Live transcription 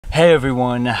Hey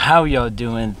everyone, how y'all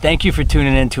doing? Thank you for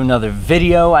tuning in to another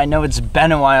video. I know it's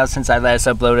been a while since I last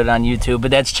uploaded on YouTube, but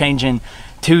that's changing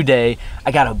today.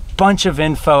 I got a bunch of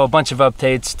info, a bunch of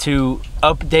updates to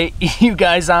update you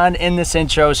guys on in this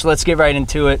intro, so let's get right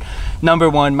into it. Number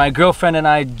one, my girlfriend and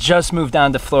I just moved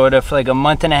down to Florida for like a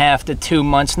month and a half to 2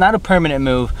 months. Not a permanent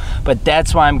move, but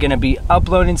that's why I'm gonna be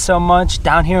uploading so much.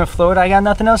 Down here in Florida, I got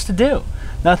nothing else to do.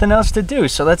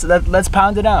 So let's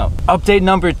pound it out. Update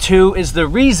number two is the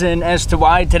reason as to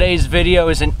why today's video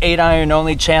is an 8-iron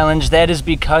only challenge. That is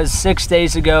because 6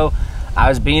 days ago I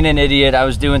was being an idiot. I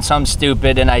was doing something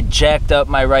stupid and I jacked up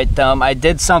my right thumb. I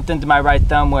did something to my right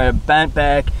thumb where it bent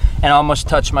back and almost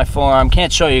touched my forearm.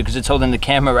 Can't show you because it's holding the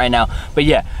camera right now, but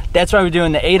yeah, that's why we're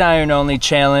doing the 8-iron only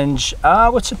challenge.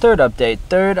 What's the third update?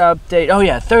 Oh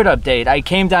yeah, third update. I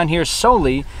came down here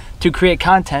solely to create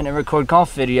content and record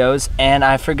golf videos, and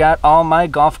I forgot all my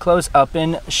golf clothes up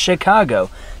in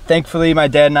Chicago. Thankfully, my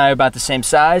dad and I are about the same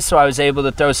size, so I was able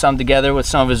to throw some together with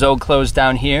some of his old clothes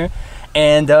down here.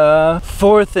 And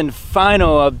fourth and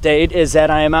final update is that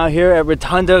I am out here at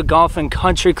Rotunda Golf and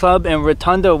Country Club in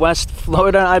Rotunda, West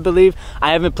Florida, I believe.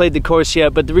 I haven't played the course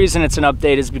yet, but the reason it's an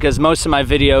update is because most of my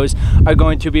videos are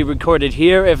going to be recorded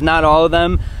here, if not all of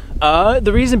them.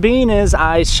 The reason being is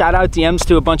I shot out DMs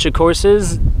to a bunch of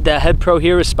courses. The head pro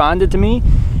here responded to me,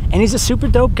 and he's a super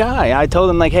dope guy. I told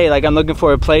him like, hey, like I'm looking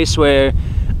for a place where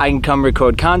I can come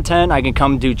record content, I can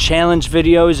come do challenge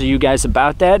videos. Are you guys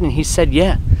about that? And he said,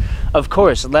 yeah, of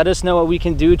course. Let us know what we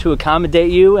can do to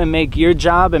accommodate you and make your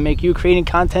job and make you creating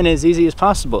content as easy as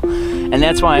possible. And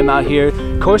that's why I'm out here.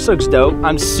 Course looks dope.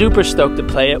 I'm super stoked to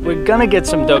play it. We're gonna get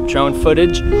some dope drone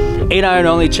footage. 8-iron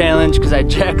only challenge because I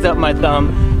jacked up my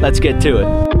thumb. Let's get to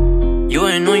it. You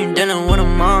ain't know you dealing with a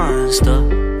monster.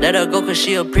 Let her go cause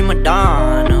she a prima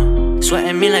donna.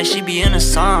 Sweating me like she be in a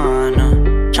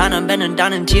sauna. Tryna bend her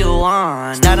down in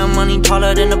Tijuana. Stack of money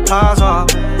taller than the plaza.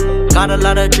 Got a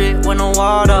lot of drip with no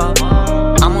water.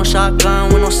 I'm on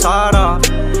shotgun with no sawed off.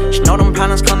 She know them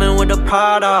problems coming with the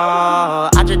Prada.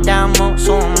 I just download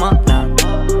so I'm up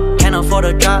now. Can't afford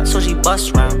a drop so she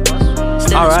bust round.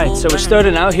 Alright, so we're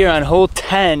starting out here on hole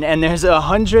 10, and there's a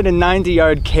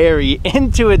 190-yard carry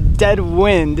into a dead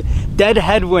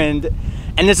headwind,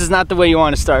 and this is not the way you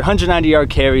want to start. 190-yard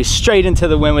carry straight into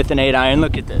the wind with an 8-iron.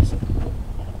 Look at this.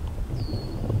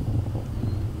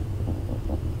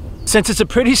 Since it's a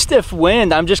pretty stiff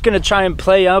wind, I'm just gonna try and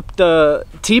play up the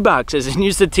tee boxes and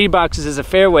use the tee boxes as a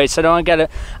fairway, so I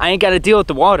ain't gotta deal with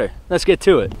the water. Let's get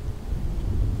to it.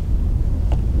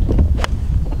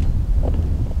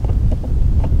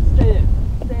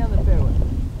 Stay on the fairway.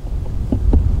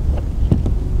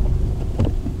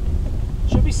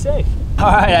 Should be safe.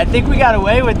 All right, I think we got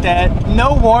away with that.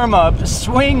 No warm-up.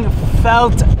 Swing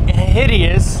felt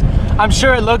hideous. I'm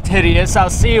sure it looked hideous. I'll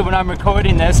see when I'm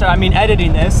recording this, or I mean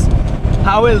editing this,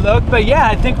 how it looked. But yeah,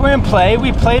 I think we're in play.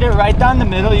 We played it right down the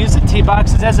middle, used the tee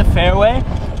boxes as a fairway.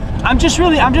 I'm just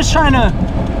trying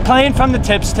to playing from the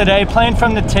tips today, playing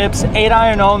from the tips,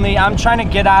 8-iron only. I'm trying to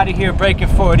get out of here breaking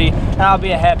 40, and I'll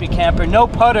be a happy camper. No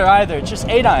putter either, just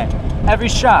 8-iron every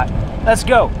shot. Let's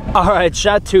go. All right,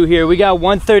 shot 2 here. We got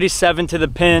 137 to the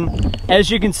pin.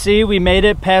 As you can see, we made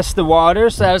it past the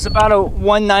water, so that was about a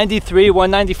 193,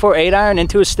 194 8-iron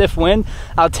into a stiff wind.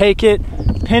 I'll take it.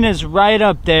 Pin is right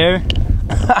up there.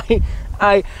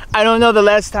 I don't know the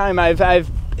last time I've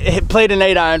played an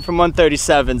 8-iron from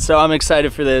 137, so I'm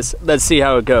excited for this. Let's see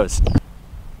how it goes.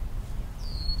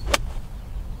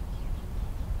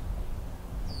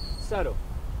 Settle.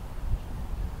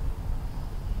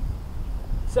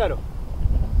 Settle.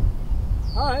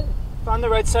 All right, found the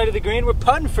right side of the green. We're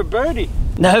putting for birdie.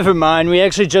 Never mind, we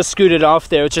actually just scooted off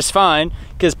there, which is fine,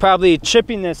 because probably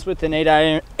chipping this with an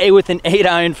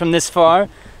 8-iron from this far,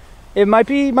 it might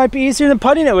be easier than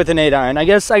putting it with an 8-iron. I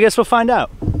guess we'll find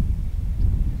out.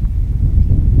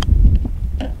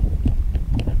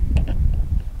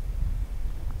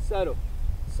 Settle,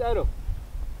 settle.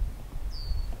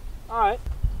 All right.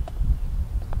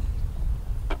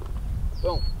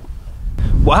 Boom.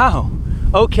 Wow.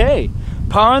 Okay.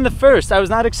 Par on the first. I was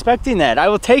not expecting that. I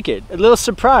will take it. A little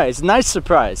surprise. Nice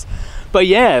surprise. But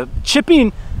yeah,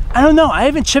 chipping, I don't know. I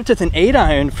haven't chipped with an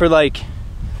 8-iron for like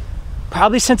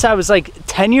probably since I was like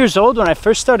 10 years old when I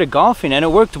first started golfing, and it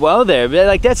worked well there. But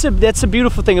like that's a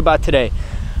beautiful thing about today.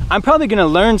 I'm probably going to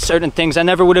learn certain things I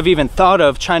never would have even thought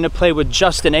of trying to play with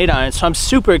just an 8-iron. So I'm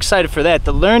super excited for that.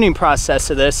 The learning process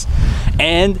of this,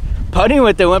 and putting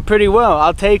with it went pretty well.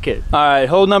 I'll take it. All right,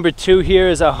 hole number 2 here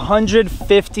is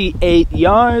 158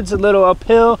 yards, a little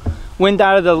uphill, wind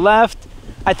out of the left.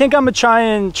 I think I'm gonna try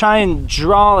and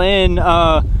draw in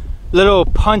little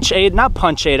not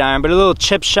punch 8-iron, but a little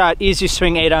chip shot, easy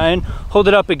swing 8-iron. Hold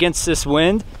it up against this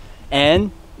wind,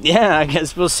 and yeah, I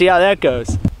guess we'll see how that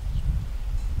goes.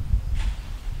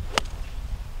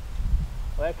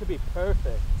 Well, that could be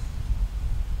perfect.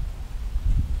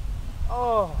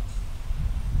 Oh,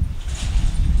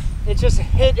 it just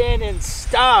hit in and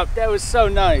stopped. That was so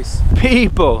nice.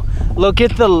 People, look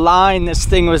at the line this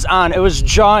thing was on. It was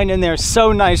drawing in there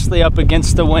so nicely up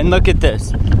against the wind. Look at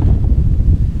this.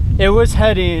 It was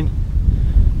heading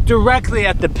directly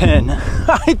at the pin.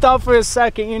 I thought for a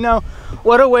second, you know,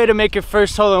 what a way to make your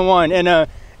first hole-in-one in a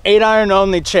 8-iron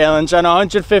only challenge on a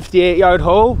 158-yard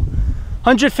hole.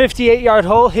 158-yard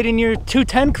hole hitting your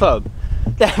 210 club.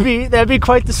 That'd be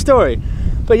quite the story.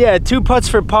 But yeah, 2 putts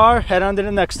for par. Head on to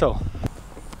the next hole.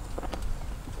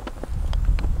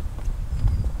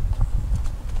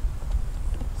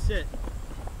 Sit.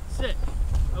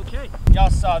 Okay. Y'all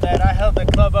saw that. I held the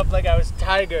club up like I was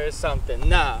Tiger or something.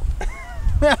 Nah.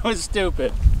 That was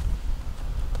stupid.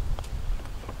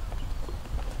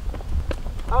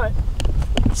 Alright.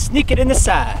 Sneak it in the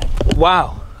side.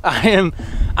 Wow. I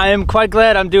am quite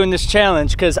glad I'm doing this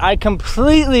challenge, because I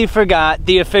completely forgot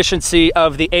the efficiency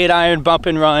of the 8-iron bump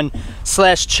and run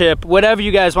 / chip, whatever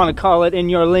you guys want to call it in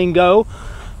your lingo.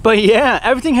 But yeah,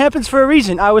 everything happens for a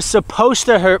reason. I was supposed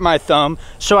to hurt my thumb,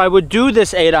 so I would do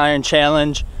this 8-iron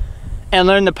challenge and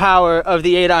learn the power of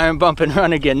the 8-iron bump and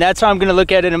run again. That's how I'm going to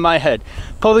look at it in my head.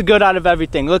 Pull the good out of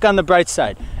everything. Look on the bright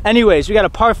side. Anyways, we got a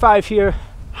par 5 here.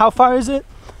 How far is it?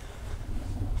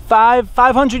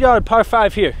 500-yard par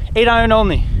 5 here. 8-iron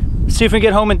only. See if we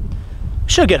get home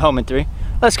should get home in 3.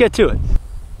 Let's get to it.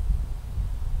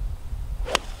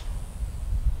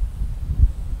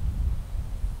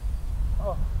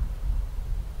 Oh.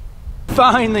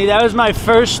 Finally, that was my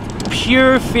first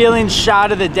pure feeling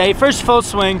shot of the day. First full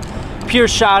swing, pure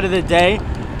shot of the day.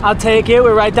 I'll take it.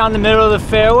 We're right down the middle of the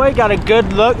fairway. Got a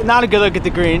good look, not a good look at the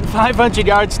green. 500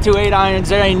 yards, 2 8-irons.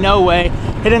 There ain't no way.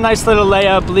 Hit a nice little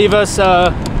layup. Leave us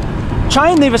try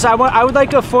and leave us. I would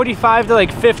like a 45 to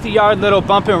like 50-yard little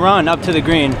bump and run up to the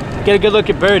green. Get a good look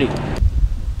at birdie.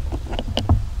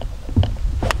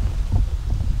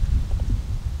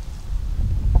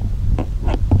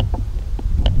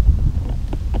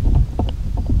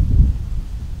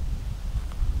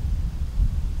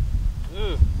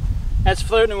 Ooh, that's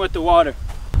flirting with the water.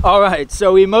 All right,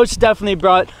 so we most definitely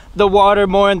brought the water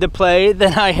more into play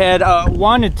than I had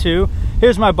wanted to.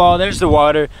 Here's my ball, there's the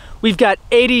water. We've got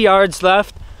 80 yards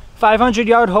left.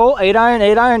 500-yard hole,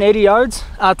 8-iron, 80 yards.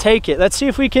 I'll take it. Let's see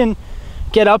if we can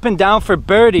get up and down for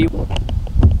birdie.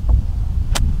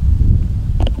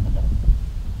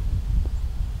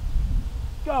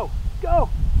 Go, go.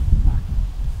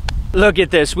 Look at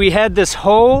this. We had this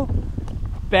whole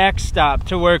backstop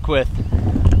to work with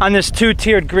on this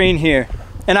 2-tiered green here,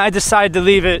 and I decided to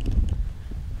leave it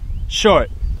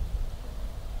short.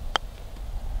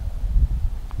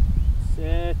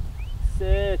 Sit,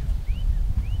 sit.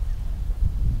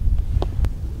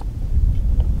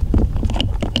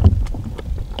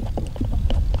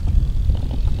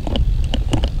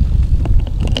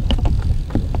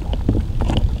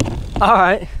 All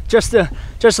right, just a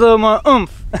little more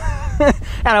oomph, and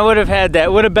I would have had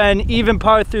that. Would have been even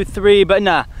par through 3, but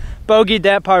nah, bogeyed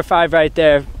that par 5 right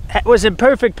there. Was in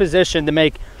perfect position to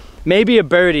make maybe a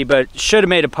birdie, but should have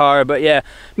made a par. But yeah,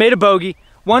 made a bogey.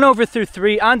 1 over through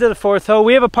 3, onto the 4th hole.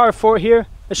 We have a par 4 here,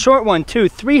 a short one too,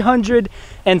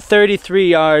 333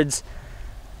 yards.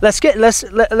 Let's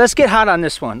get hot on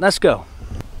this one. Let's go.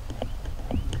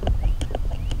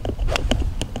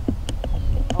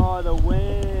 Oh, the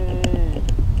wind.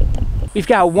 We've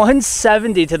got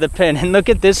 170 to the pin, and look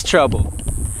at this trouble.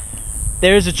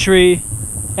 There's a tree,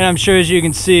 and I'm sure as you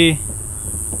can see,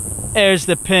 there's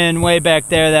the pin way back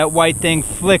there, that white thing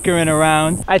flickering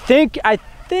around. I think I'm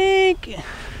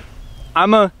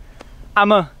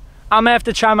gonna have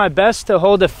to try my best to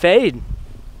hold a fade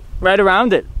right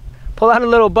around it. Pull out a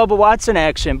little Bubba Watson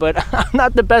action, but I'm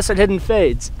not the best at hitting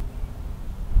fades.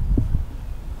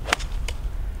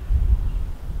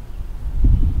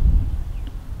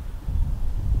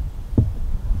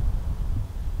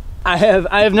 I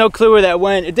have no clue where that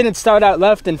went. It didn't start out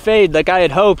left and fade like I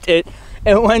had hoped. It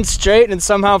went straight and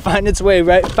somehow found its way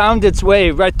right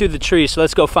through the tree. So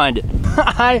let's go find it.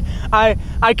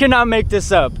 I cannot make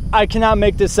this up. I cannot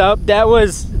make this up.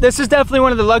 This is definitely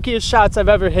one of the luckiest shots I've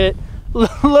ever hit.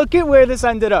 Look at where this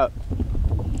ended up.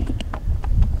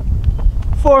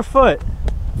 4 foot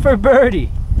for birdie.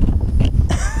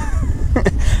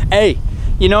 Hey,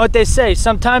 you know what they say?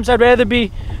 Sometimes I'd rather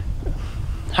be,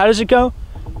 how does it go?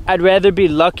 I'd rather be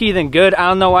lucky than good. I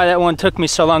don't know why that one took me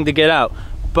so long to get out.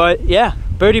 But yeah,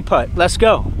 birdie putt. Let's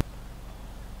go.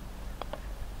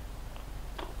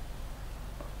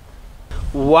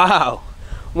 Wow.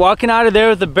 Walking out of there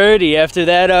with a birdie after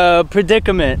that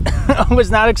predicament. I was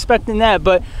not expecting that,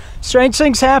 but strange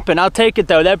things happen. I'll take it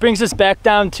though. That brings us back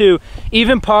down to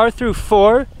even par through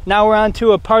 4. Now we're on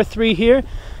to a par 3 here.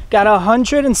 Got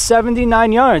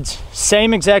 179 yards.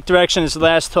 Same exact direction as the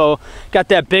last hole. Got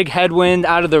that big headwind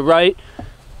out of the right.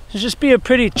 It'll just be a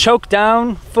pretty choke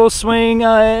down, full swing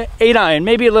 8-iron,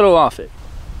 maybe a little off it.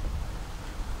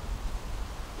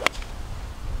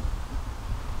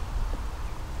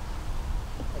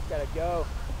 Gotta go.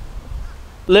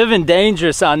 Living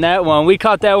dangerous on that one. We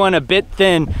caught that one a bit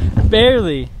thin.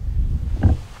 Barely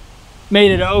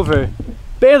made it over.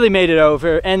 Barely made it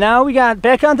over. And now we got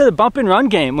back onto the bump and run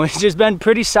game, which has been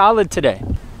pretty solid today.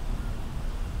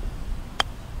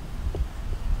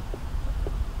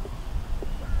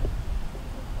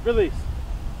 Release.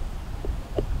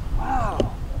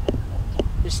 Wow.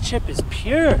 This chip is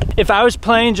pure. If I was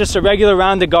playing just a regular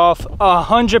round of golf,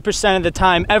 100% of the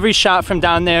time, every shot from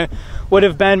down there would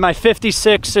have been my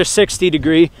 56 or 60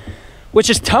 degree, which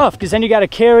is tough because then you got to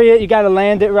carry it, you got to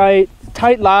land it right,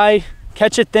 tight lie,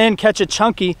 catch it thin, catch it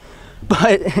chunky.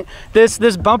 But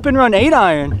this bump and run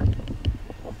 8-iron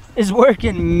is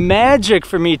working magic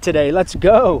for me today. Let's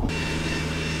go.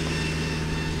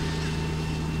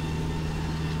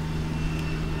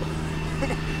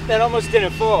 That almost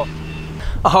didn't fall.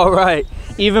 All right,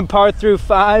 even par through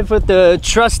 5 with the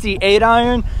trusty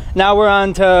 8-iron. Now we're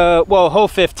on to, well, hole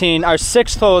 15, our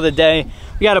 6th hole of the day.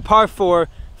 We got a par 4,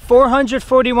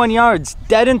 441 yards,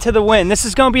 dead into the wind. This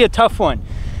is gonna be a tough one.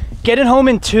 Getting home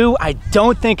in 2, I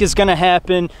don't think is gonna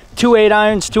happen. 2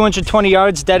 8-irons, 220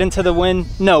 yards, dead into the wind,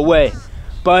 no way.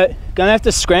 But gonna have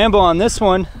to scramble on this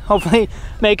one. Hopefully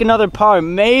make another par,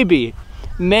 maybe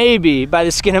by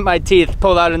the skin of my teeth,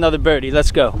 pull out another birdie.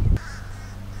 Let's go.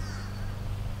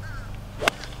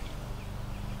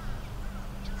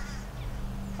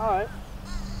 All right,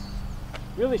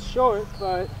 really short,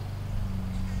 but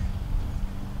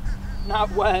not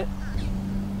wet.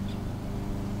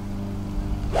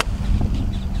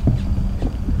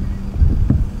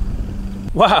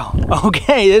 Wow,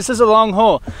 okay, this is a long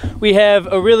hole. We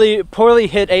have a really poorly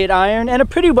hit 8-iron and a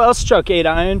pretty well struck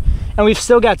 8-iron, and we've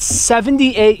still got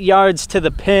 78 yards to the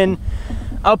pin,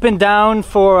 up and down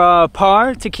for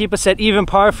par to keep us at even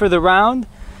par for the round.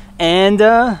 And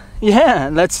yeah,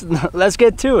 let's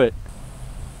get to it.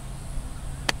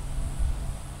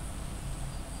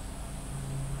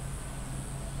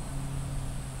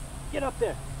 Get up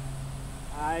there.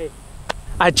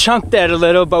 I chunked that a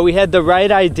little, but we had the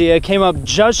right idea. Came up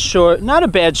just short. Not a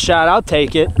bad shot. I'll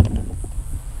take it.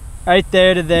 Right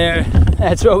there to there.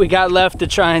 That's what we got left to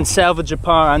try and salvage a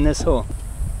par on this hole.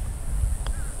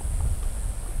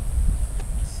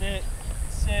 Sit.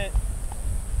 Sit.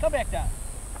 Come back down.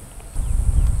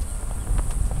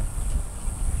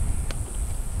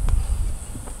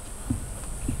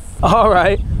 All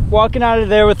right. Walking out of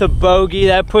there with a bogey.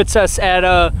 That puts us at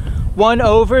a 1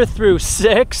 over through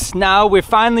 6. Now we're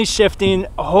finally shifting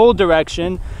a whole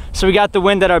direction. So we got the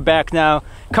wind at our back now.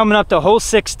 Coming up to hole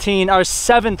 16, our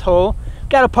 7th hole.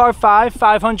 Got a par 5,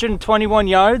 521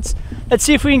 yards. Let's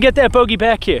see if we can get that bogey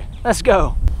back here. Let's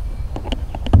go.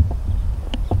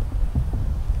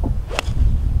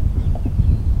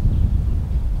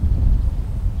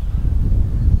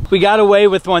 We got away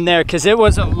with one there because it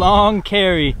was a long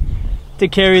carry to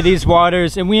carry these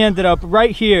waters, and we ended up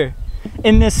right here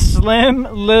in this slim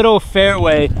little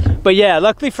fairway. But yeah,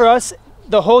 luckily for us,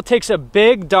 the hole takes a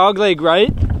big dogleg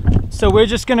right, so we're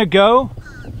just gonna go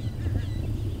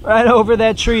right over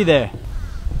that tree there.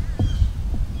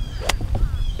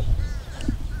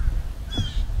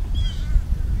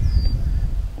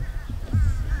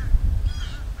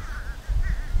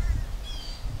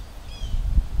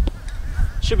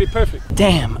 Should be perfect.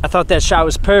 Damn, I thought that shot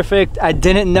was perfect. I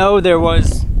didn't know there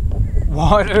was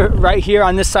water right here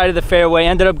on this side of the fairway.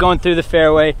 Ended up going through the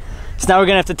fairway. So now we're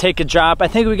gonna have to take a drop. I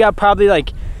think we got probably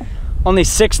like only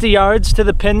 60 yards to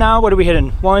the pin now. What are we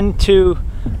hitting? 1, 2,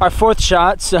 our 4th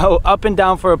shot. So up and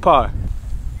down for a par.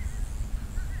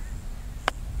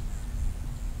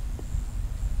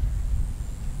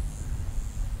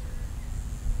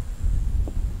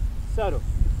 Subtle.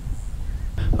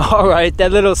 All right,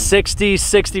 that little 60,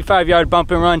 65 yard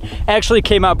bump and run actually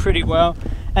came out pretty well.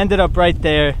 Ended up right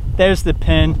there. There's the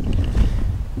pin.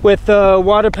 With the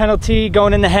water penalty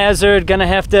going in the hazard, gonna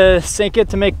have to sink it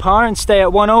to make par and stay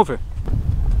at 1 over.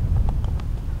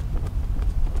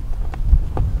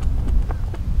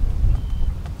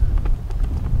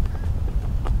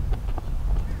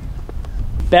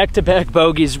 Back-to-back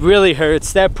bogeys really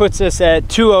hurts. That puts us at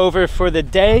 2 over for the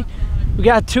day. We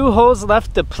got 2 holes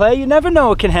left to play. You never know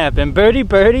what can happen. Birdie,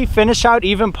 birdie, finish out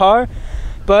even par.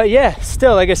 But yeah,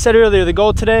 still, like I said earlier, the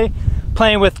goal today,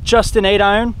 playing with just an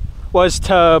 8-iron, was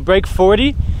to break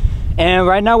 40. And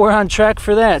right now we're on track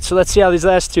for that. So let's see how these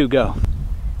last two go.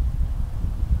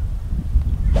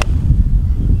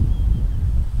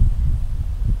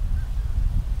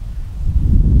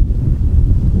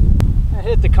 I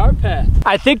hit the cart path.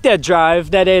 I think that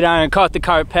drive, that 8-iron caught the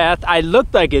cart path. I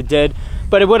looked like it did,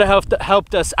 but it would have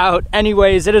helped us out.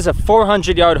 Anyways, it is a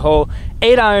 400-yard hole,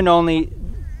 8-iron only,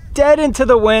 dead into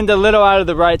the wind, a little out of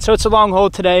the right. So it's a long hole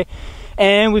today.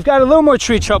 And we've got a little more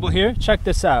tree trouble here. Check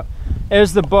this out.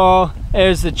 There's the ball,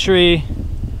 there's the tree.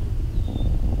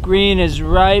 Green is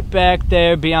right back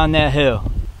there beyond that hill.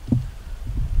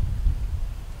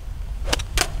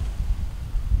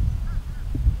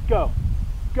 Go,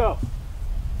 go.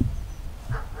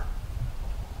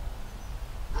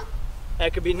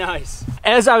 That could be nice.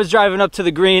 As I was driving up to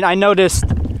the green, I noticed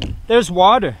there's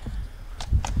water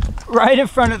right in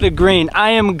front of the green.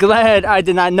 I am glad I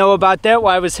did not know about that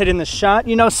while I was hitting the shot.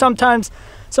 You know, sometimes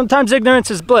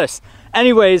ignorance is bliss.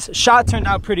 Anyways, shot turned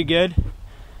out pretty good.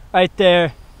 Right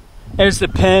there, there's the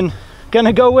pin.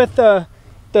 Gonna go with the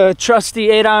trusty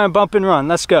 8-iron bump and run.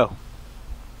 Let's go.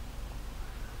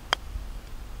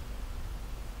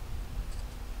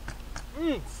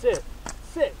 Sit.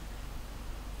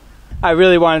 I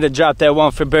really wanted to drop that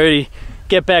one for birdie,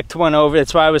 get back to one over.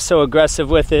 That's why I was so aggressive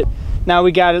with it. Now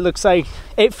we got, it looks like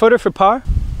 8-footer for par.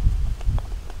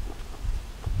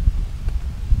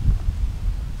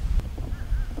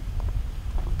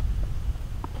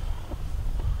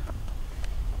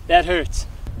 That hurts.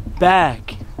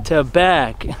 Back to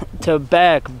back to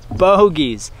back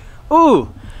bogeys.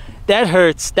 Ooh, that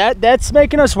hurts. That's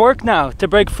making us work now to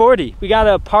break 40. We got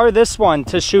to par this one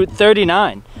to shoot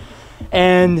 39.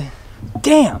 And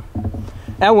damn,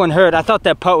 that one hurt. I thought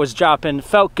that putt was dropping.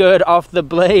 Felt good off the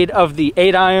blade of the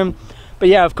 8-iron. But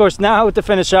yeah, of course, now to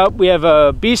finish up, we have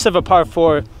a beast of a par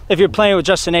 4. If you're playing with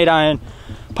just an 8-iron,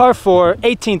 par 4,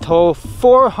 18th hole,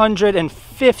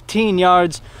 415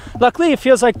 yards. Luckily, it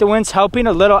feels like the wind's helping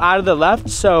a little out of the left.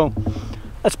 So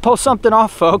let's pull something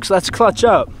off, folks. Let's clutch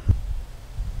up.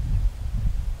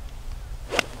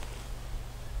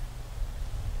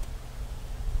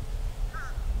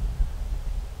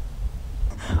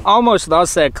 Almost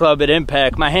lost that club at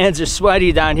impact. My hands are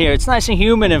sweaty down here. It's nice and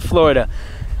humid in Florida.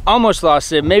 Almost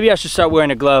lost it. Maybe I should start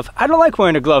wearing a glove. I don't like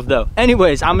wearing a glove though.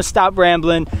 Anyways, I'm gonna stop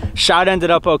rambling. Shot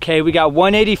ended up okay. We got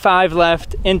 185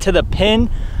 left into the pin.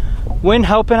 Wind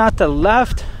helping out the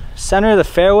left, center of the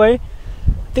fairway.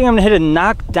 I think I'm gonna hit a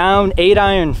knockdown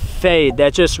 8-iron fade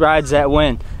that just rides that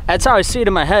wind. That's how I see it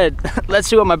in my head. Let's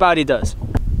see what my body does.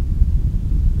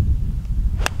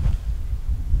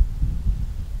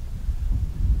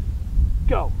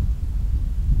 Go.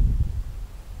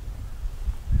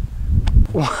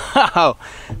 Wow,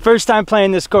 first time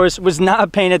playing this course, was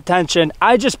not paying attention.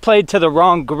 I just played to the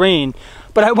wrong green,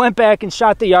 but I went back and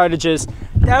shot the yardages.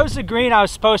 That was the green I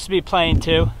was supposed to be playing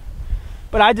to,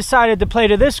 but I decided to play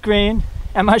to this green,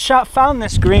 and my shot found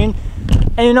this green.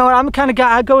 And you know what, I'm the kind of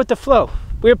guy, I go with the flow.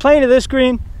 We were playing to this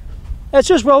green, let's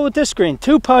just roll with this green.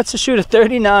 2 putts to shoot a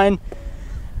 39.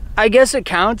 I guess it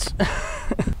counts.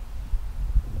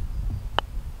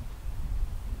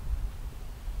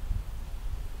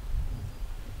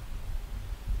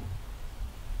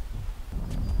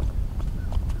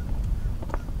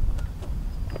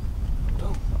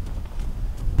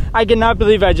 I cannot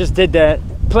believe I just did that.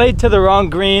 Played to the wrong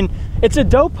green. It's a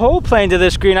dope hole playing to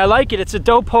this green. I like it. It's a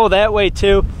dope hole that way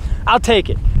too. I'll take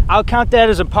it. I'll count that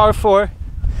as a par 4.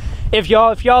 If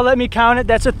y'all let me count it,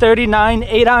 that's a 39,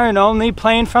 8-iron only,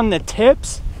 playing from the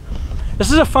tips.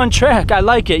 This is a fun track. I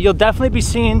like it. You'll definitely be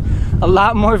seeing a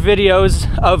lot more videos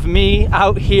of me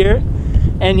out here.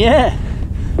 And yeah,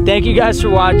 thank you guys for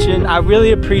watching. I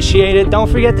really appreciate it.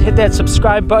 Don't forget to hit that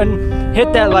subscribe button,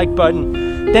 hit that like button.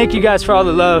 Thank you guys for all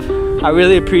the love. I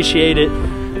really appreciate it.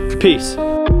 Peace.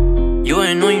 You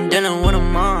ain't know you dealing with a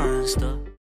monster.